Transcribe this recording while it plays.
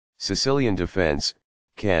Sicilian defense,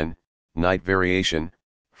 can, knight variation,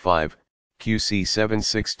 5, Qc7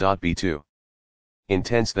 6.Be2.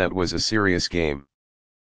 Intense. That was a serious game.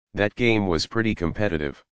 That game was pretty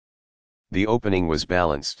competitive. The opening was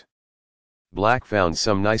balanced. Black found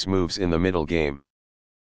some nice moves in the middle game.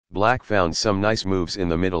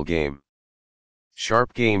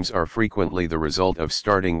 Sharp games are frequently the result of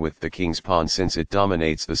starting with the king's pawn, since it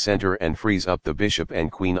dominates the center and frees up the bishop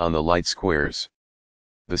and queen on the light squares.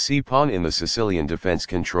 The c-pawn in the Sicilian defense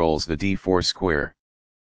controls the d4 square.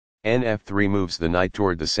 Nf3 moves the knight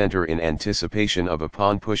toward the center in anticipation of a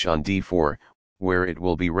pawn push on d4, where it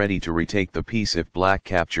will be ready to retake the piece if black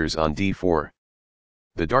captures on d4.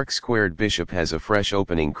 The dark squared bishop has a fresh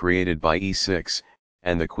opening created by e6,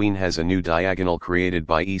 and the queen has a new diagonal created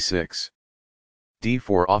by e6.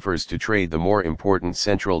 d4 offers to trade the more important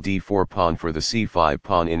central d4 pawn for the c5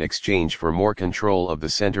 pawn in exchange for more control of the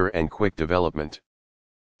center and quick development.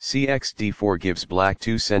 Cx d4 gives black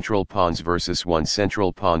 2 central pawns versus 1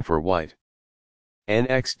 central pawn for white.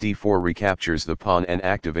 Nx d4 recaptures the pawn and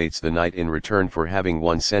activates the knight in return for having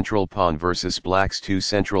 1 central pawn versus black's 2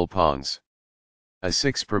 central pawns.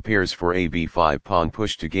 A6 prepares for a b5 pawn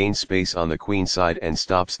push to gain space on the queen side and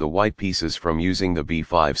stops the white pieces from using the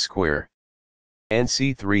b5 square.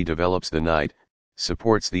 Nc3 develops the knight,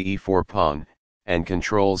 supports the e4 pawn, and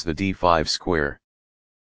controls the d5 square.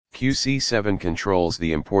 Qc7 controls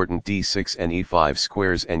the important d6 and e5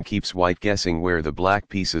 squares and keeps white guessing where the black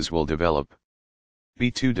pieces will develop.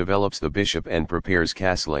 b2 develops the bishop and prepares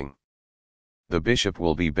castling. The bishop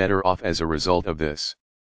will be better off as a result of this.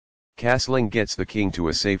 Castling gets the king to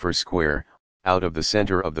a safer square, out of the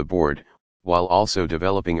center of the board, while also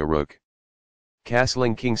developing a rook.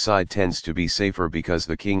 Castling kingside tends to be safer because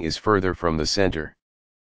the king is further from the center.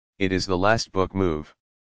 It is the last book move.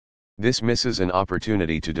 This misses an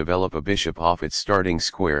opportunity to develop a bishop off its starting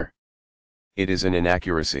square. It is an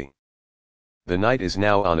inaccuracy. The knight is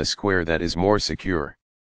now on a square that is more secure.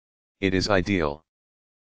 It is ideal.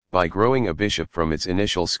 By growing a bishop from its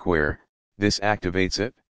initial square, this activates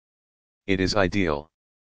it. It is ideal.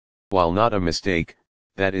 While not a mistake,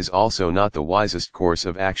 that is also not the wisest course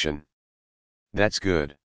of action. That's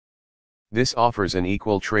good. This offers an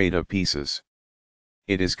equal trade of pieces.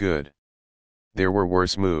 It is good. There were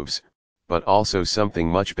worse moves, but also something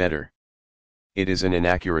much better. It is an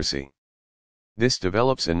inaccuracy. This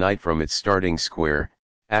develops a knight from its starting square,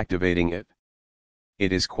 activating it.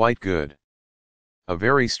 It is quite good. A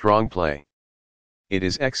very strong play. It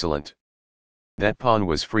is excellent. That pawn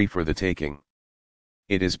was free for the taking.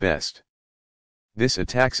 It is best. This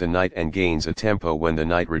attacks a knight and gains a tempo when the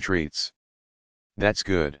knight retreats. That's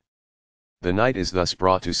good. The knight is thus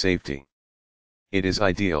brought to safety. It is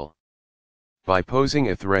ideal. By posing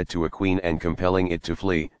a threat to a queen and compelling it to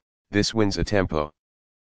flee, this wins a tempo.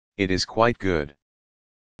 It is quite good.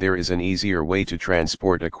 There is an easier way to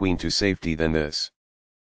transport a queen to safety than this.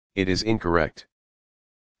 It is incorrect.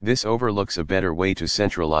 This overlooks a better way to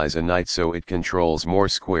centralize a knight so it controls more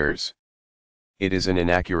squares. It is an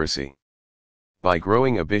inaccuracy. By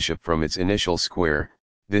growing a bishop from its initial square,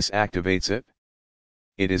 this activates it.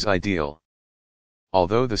 It is ideal.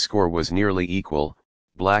 Although the score was nearly equal,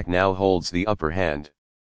 black now holds the upper hand.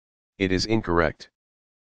 It is incorrect.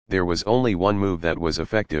 There was only one move that was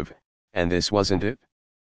effective, and this wasn't it.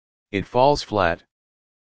 It falls flat.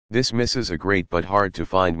 This misses a great but hard to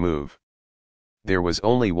find move. There was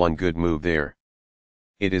only one good move there.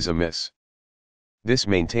 It is a miss. This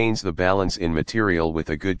maintains the balance in material with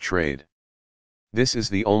a good trade. This is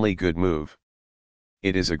the only good move.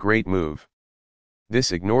 It is a great move.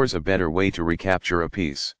 This ignores a better way to recapture a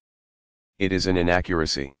piece. It is an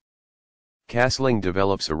inaccuracy. Castling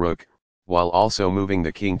develops a rook, while also moving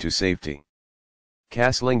the king to safety.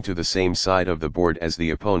 Castling to the same side of the board as the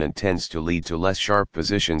opponent tends to lead to less sharp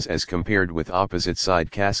positions as compared with opposite side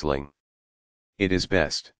castling. It is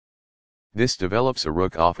best. This develops a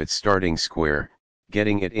rook off its starting square,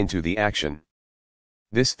 getting it into the action.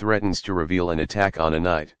 This threatens to reveal an attack on a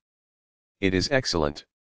knight. It is excellent.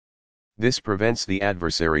 This prevents the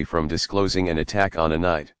adversary from disclosing an attack on a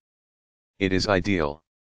knight. It is ideal.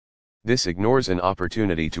 This ignores an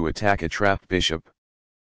opportunity to attack a trapped bishop.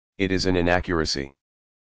 It is an inaccuracy.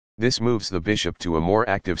 This moves the bishop to a more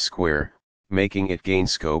active square, making it gain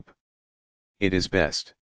scope. It is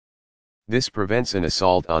best. This prevents an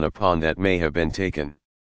assault on a pawn that may have been taken.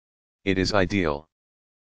 It is ideal.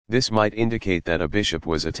 This might indicate that a bishop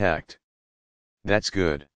was attacked. That's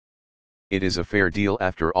good. It is a fair deal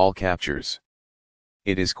after all captures.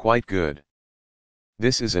 It is quite good.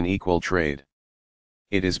 This is an equal trade.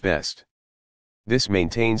 It is best. This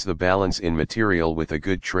maintains the balance in material with a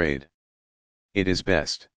good trade. It is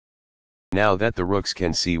best. Now that the rooks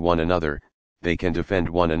can see one another, they can defend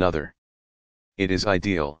one another. It is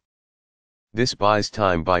ideal. This buys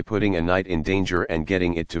time by putting a knight in danger and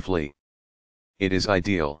getting it to flee. It is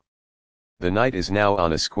ideal. The knight is now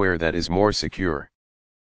on a square that is more secure.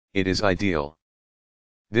 It is ideal.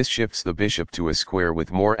 This shifts the bishop to a square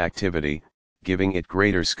with more activity, giving it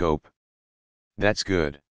greater scope. That's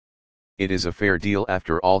good. It is a fair deal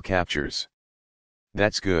after all captures.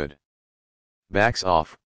 That's good. Backs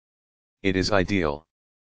off. It is ideal.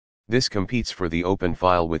 This competes for the open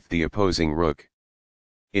file with the opposing rook.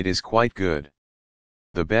 It is quite good.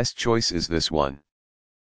 The best choice is this one.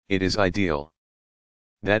 It is ideal.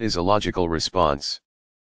 That is a logical response.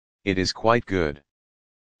 It is quite good.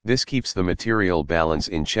 This keeps the material balance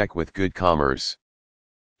in check with good commerce.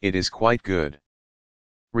 It is quite good.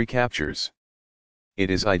 Recaptures. It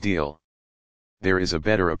is ideal. There is a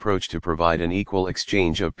better approach to provide an equal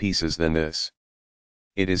exchange of pieces than this.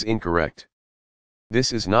 It is incorrect.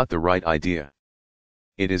 This is not the right idea.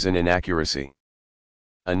 It is an inaccuracy.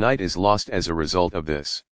 A knight is lost as a result of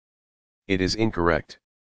this. It is incorrect.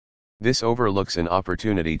 This overlooks an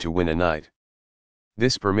opportunity to win a knight.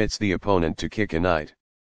 This permits the opponent to kick a knight.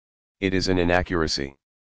 It is an inaccuracy.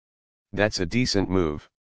 That's a decent move.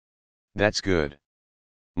 That's good.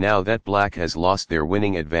 Now that black has lost their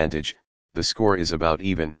winning advantage, the score is about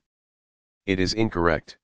even. It is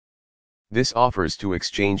incorrect. This offers to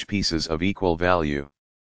exchange pieces of equal value.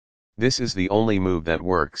 This is the only move that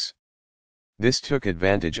works. This took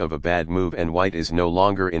advantage of a bad move and white is no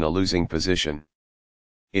longer in a losing position.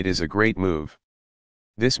 It is a great move.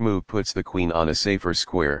 This move puts the queen on a safer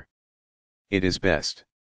square. It is best.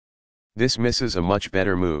 This misses a much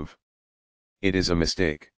better move. It is a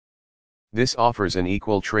mistake. This offers an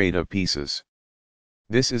equal trade of pieces.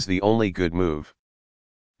 This is the only good move.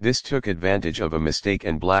 This took advantage of a mistake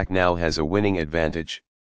and black now has a winning advantage.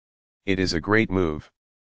 It is a great move.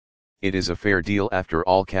 It is a fair deal after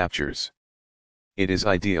all captures. It is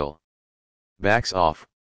ideal. Backs off.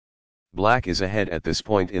 Black is ahead at this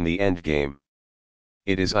point in the endgame.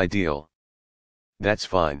 It is ideal. That's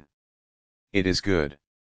fine. It is good.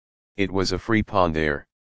 It was a free pawn there.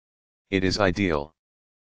 It is ideal.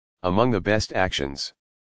 Among the best actions.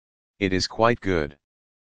 It is quite good.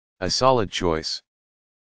 A solid choice.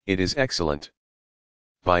 It is excellent.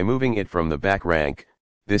 By moving it from the back rank,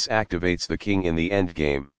 this activates the king in the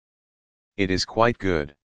endgame. It is quite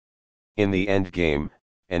good. In the endgame,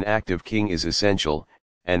 an active king is essential,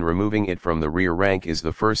 and removing it from the rear rank is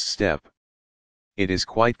the first step. It is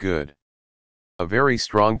quite good. A very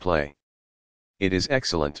strong play. It is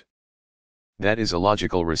excellent. That is a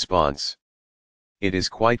logical response. It is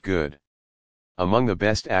quite good. Among the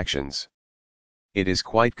best actions. It is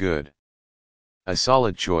quite good. A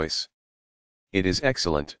solid choice. It is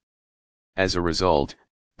excellent. As a result,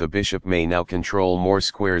 the bishop may now control more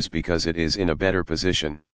squares because it is in a better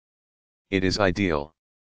position. It is ideal.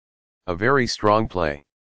 A very strong play.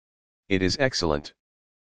 It is excellent.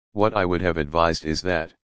 What I would have advised is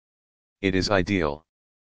that. It is ideal.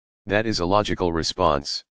 That is a logical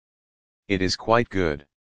response. It is quite good.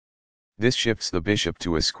 This shifts the bishop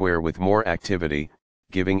to a square with more activity,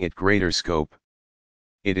 giving it greater scope.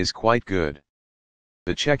 It is quite good.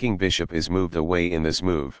 The checking bishop is moved away in this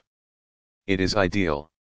move. It is ideal.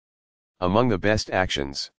 Among the best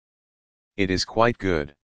actions. It is quite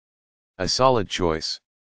good. A solid choice.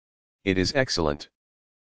 It is excellent.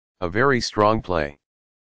 A very strong play.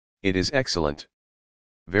 It is excellent.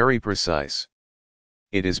 Very precise.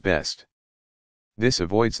 It is best. This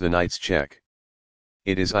avoids the knight's check.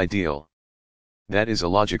 It is ideal. That is a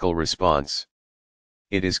logical response.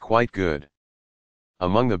 It is quite good.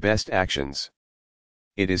 Among the best actions.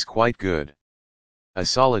 It is quite good. A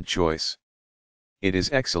solid choice. It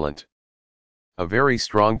is excellent. A very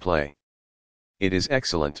strong play. It is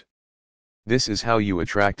excellent. This is how you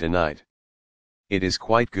attract a knight. It is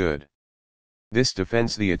quite good. This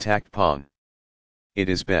defends the attacked pawn. It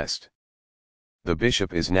is best. The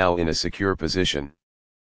bishop is now in a secure position.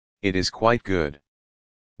 It is quite good.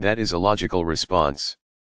 That is a logical response.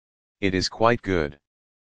 It is quite good.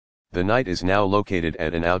 The knight is now located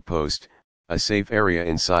at an outpost, a safe area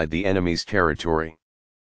inside the enemy's territory.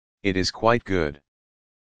 It is quite good.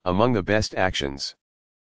 Among the best actions.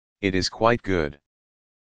 It is quite good.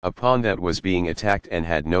 A pawn that was being attacked and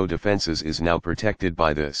had no defenses is now protected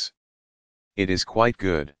by this. It is quite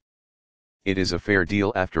good. It is a fair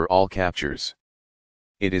deal after all captures.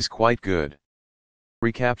 It is quite good.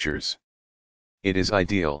 Recaptures. It is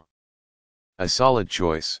ideal. A solid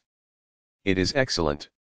choice. It is excellent.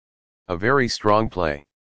 A very strong play.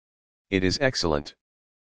 It is excellent.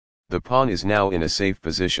 The pawn is now in a safe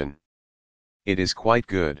position. It is quite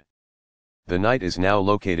good. The knight is now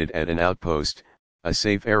located at an outpost, a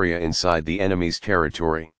safe area inside the enemy's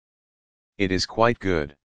territory. It is quite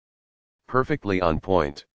good. Perfectly on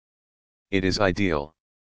point. It is ideal.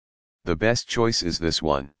 The best choice is this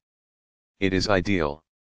one. It is ideal.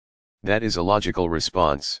 That is a logical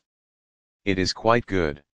response. It is quite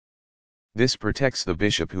good. This protects the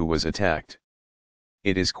bishop who was attacked.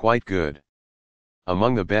 It is quite good.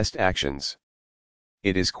 Among the best actions.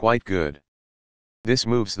 It is quite good. This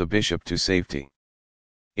moves the bishop to safety.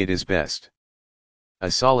 It is best. A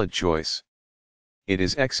solid choice. It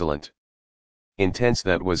is excellent. Intense.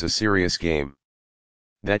 That was a serious game.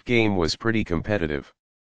 That game was pretty competitive.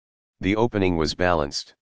 The opening was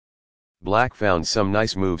balanced. Black found some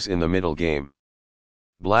nice moves in the middle game.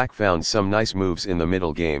 Black found some nice moves in the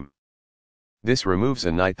middle game. This removes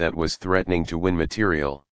a knight that was threatening to win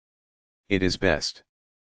material. It is best.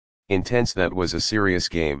 Intense. That was a serious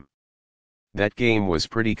game. That game was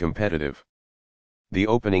pretty competitive. The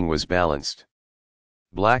opening was balanced.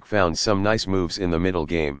 Black found some nice moves in the middle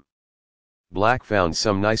game. Black found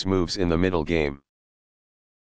some nice moves in the middle game.